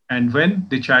 And when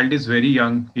the child is very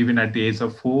young, even at the age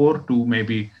of 4 to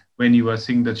maybe when you are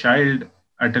seeing the child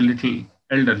at a little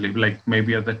elderly, like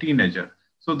maybe as a teenager.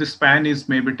 So the span is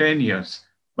maybe 10 years,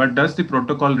 but does the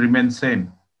protocol remain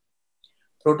same?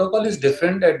 Protocol is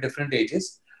different at different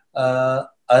ages.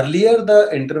 Earlier the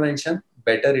intervention,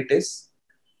 better it is.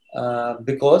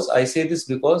 Because I say this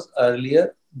because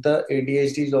earlier the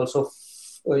ADHD is also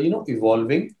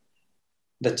evolving.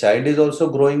 The child is also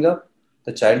growing up.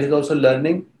 The child is also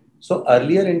learning. So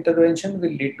earlier intervention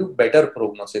will lead to better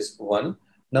prognosis. One.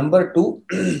 Number two,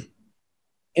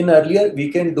 in earlier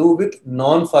we can do with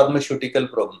non-pharmaceutical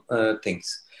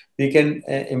things. We can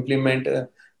implement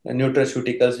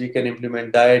nutraceuticals. We can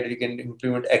implement diet. We can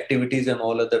implement activities and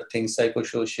all other things,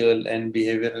 psychosocial and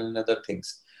behavioral and other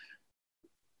things.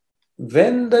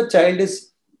 When the child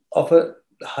is of a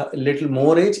little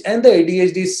more age and the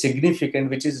ADHD is significant,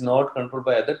 which is not controlled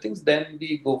by other things, then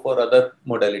we go for other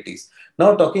modalities.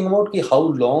 Now talking about how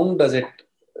long does it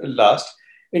last,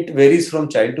 it varies from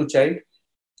child to child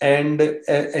and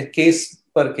a case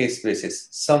per case basis.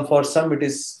 For some it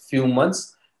is few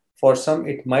months, for some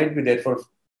it might be there for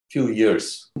few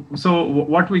years. So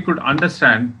what we could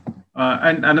understand,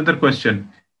 and another question,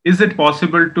 is it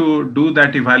possible to do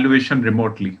that evaluation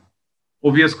remotely?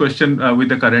 Obvious question with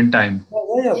the current time.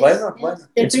 Yeah, why not? Why not?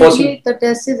 It's possible. The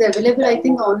test is available, I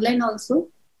think, online also.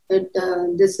 But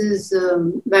this is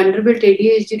Vanderbilt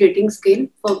ADHD rating scale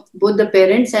for both the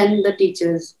parents and the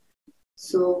teachers.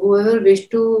 So whoever wish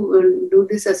to do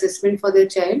this assessment for their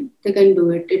child, they can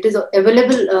do it. It is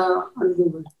available on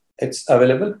Google. It's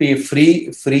available,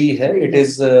 free. It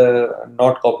is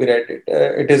not copyrighted.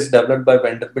 It is developed by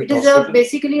Vanderbilt. It is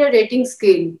basically a rating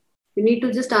scale. You need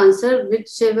to just answer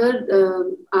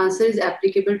whichever answer is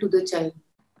applicable to the child.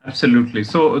 Absolutely.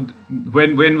 So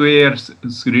when we are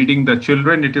reading the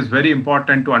children, it is very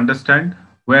important to understand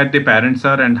where the parents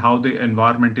are and how the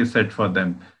environment is set for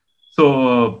them.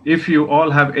 So if you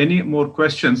all have any more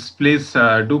questions, please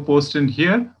do post in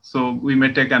here. So we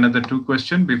may take another 2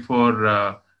 questions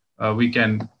before we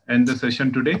can end the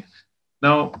session today.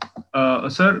 Now,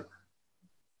 sir,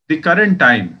 the current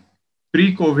time,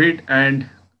 pre-COVID and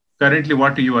currently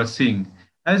what you are seeing,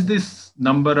 has this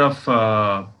number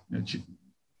of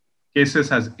cases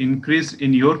has increased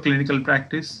in your clinical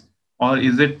practice, or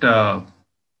is it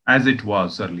as it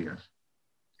was earlier?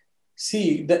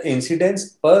 See, the incidence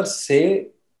per se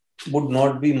would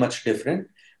not be much different,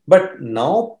 but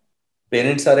now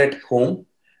parents are at home,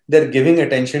 they're giving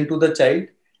attention to the child,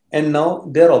 and now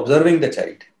they're observing the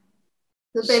child.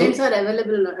 The parents are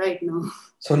available right now.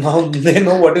 So now they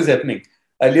know what is happening.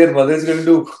 Earlier, mother is going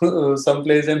to some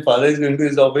place and father is going to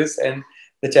his office and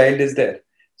the child is there.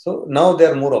 So now they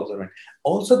are more observant.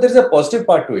 Also, there's a positive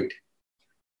part to it.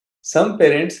 Some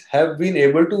parents have been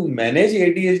able to manage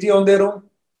ADHD on their own,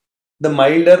 the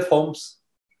milder forms,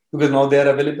 because now they are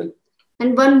available.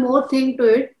 And one more thing to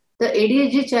it, the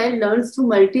ADHD child learns through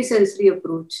multisensory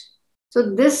approach.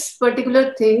 So this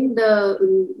particular thing,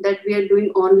 that we are doing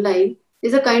online,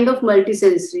 is a kind of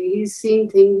multisensory. He's seeing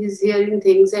things, he's hearing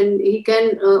things, and he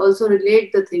can also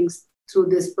relate the things through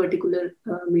this particular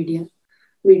medium.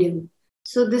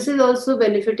 So this is also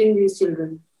benefiting these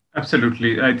children.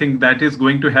 Absolutely. I think that is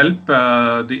going to help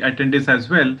the attendees as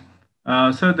well.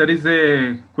 So there is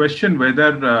a question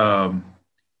whether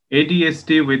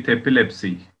ADHD with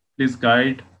epilepsy, please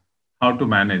guide how to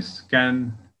manage.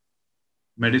 Can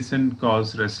medicine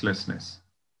cause restlessness?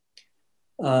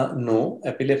 No,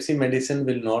 epilepsy medicine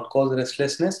will not cause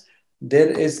restlessness.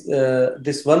 There is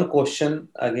this one question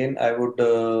again. I would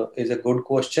is a good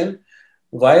question.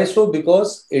 Why so?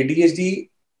 Because ADHD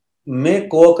may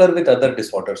co-occur with other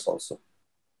disorders also.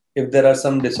 If there are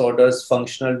some disorders,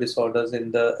 functional disorders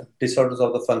in the disorders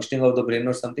of the functioning of the brain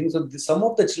or something, so some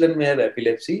of the children may have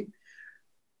epilepsy.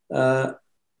 Uh,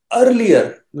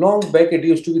 Earlier, long back, it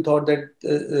used to be thought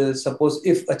that suppose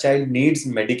if a child needs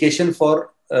medication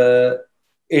for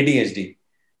ADHD,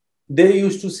 they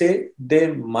used to say they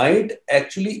might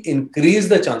actually increase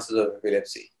the chances of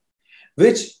epilepsy,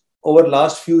 which over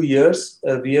last few years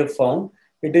we have found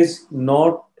it is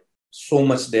not so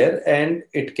much there, and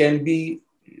it can be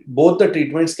both the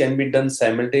treatments can be done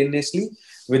simultaneously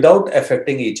without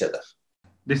affecting each other.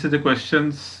 This is the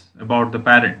questions about the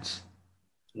parents.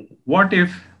 What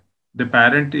if the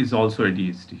parent is also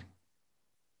ADHD?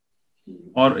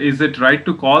 Or is it right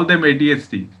to call them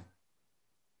ADHD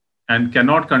and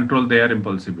cannot control their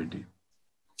impulsivity?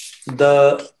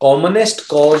 The commonest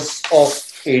cause of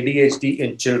ADHD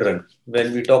in children,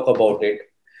 when we talk about it,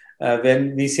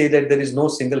 when we say that there is no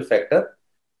single factor,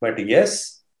 but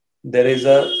yes, there is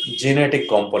a genetic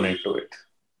component to it.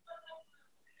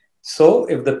 So,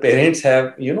 if the parents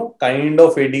have, kind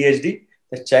of ADHD,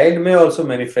 the child may also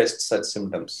manifest such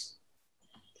symptoms.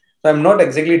 So, I'm not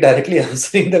exactly directly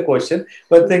answering the question,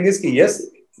 but the thing is, yes,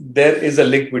 there is a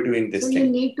link between this So you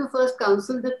thing. need to first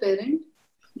counsel the parent,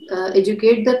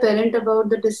 educate the parent about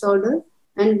the disorder,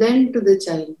 and then to the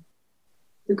child.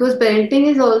 Because parenting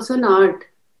is also an art.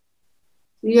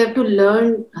 You have to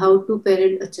learn how to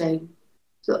parent a child.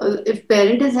 So if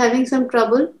parent is having some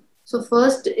trouble, so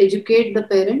first educate the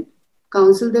parent,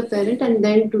 counsel the parent, and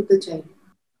then to the child.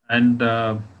 And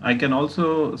I can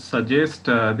also suggest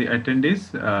the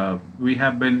attendees, we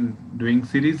have been doing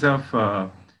series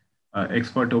of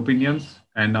expert opinions.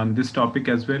 And on this topic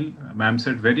as well, ma'am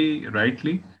said very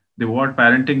rightly, the word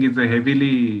parenting is a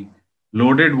heavily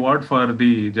loaded word for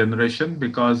the generation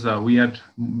because we are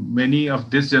many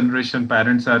of this generation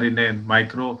parents are in a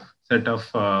micro set of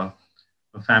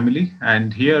family.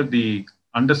 And here the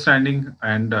understanding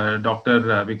and Dr.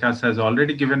 Vikas has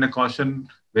already given a caution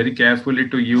very carefully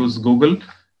to use Google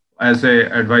as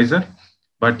a advisor.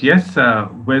 But yes,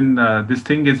 when this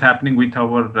thing is happening with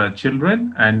our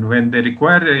children and when they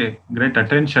require a great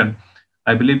attention,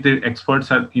 I believe the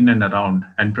experts are in and around.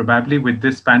 And probably with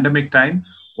this pandemic time,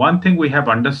 one thing we have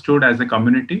understood as a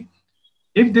community,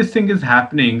 if this thing is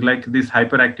happening, like this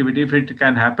hyperactivity, if it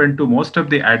can happen to most of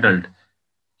the adult,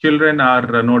 children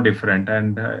are no different,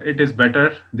 and it is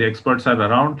better the experts are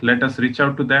around. Let us reach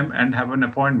out to them and have an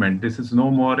appointment. This is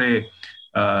no more a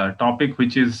topic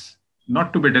which is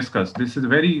not to be discussed. This is a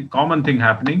very common thing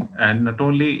happening, and not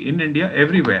only in India,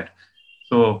 everywhere.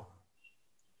 So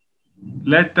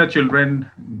let the children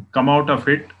come out of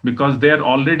it because they are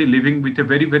already living with a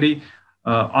very very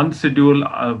unscheduled,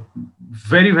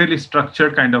 very very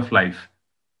structured kind of life.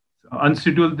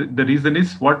 Unscheduled, the reason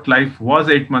is what life was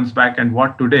 8 months back and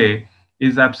what today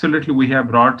is. Absolutely, we have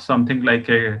brought something like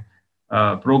a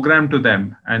program to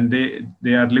them, and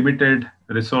they are limited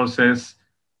resources,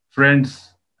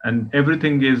 friends, and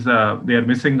everything is they are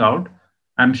missing out.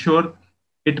 I'm sure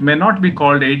it may not be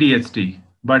called ADHD,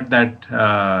 but that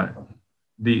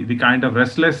the kind of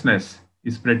restlessness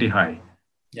is pretty high.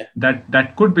 Yeah.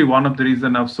 That could be one of the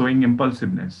reason of showing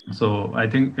impulsiveness. So I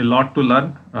think a lot to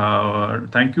learn.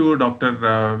 Thank you, Dr.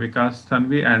 Vikas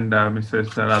Thanvi and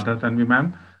Mrs. Radha Thanvi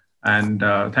ma'am, and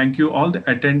thank you all the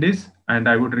attendees. And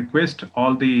I would request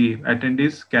all the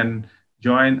attendees can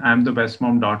join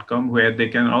imthebestmom.com, where they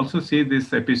can also see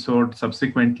this episode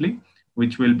subsequently,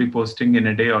 which will be posting in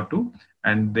a day or two.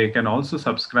 And they can also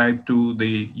subscribe to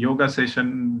the yoga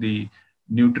session, the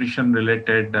nutrition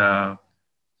related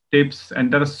tips,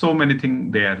 and there are so many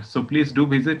things there. So please do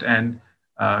visit and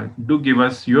do give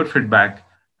us your feedback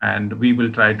and we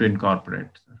will try to incorporate.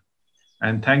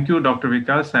 And thank you, Dr.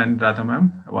 Vikas and Radha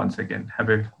ma'am, once again. Have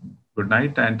a good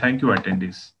night and thank you,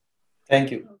 attendees.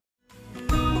 Thank you.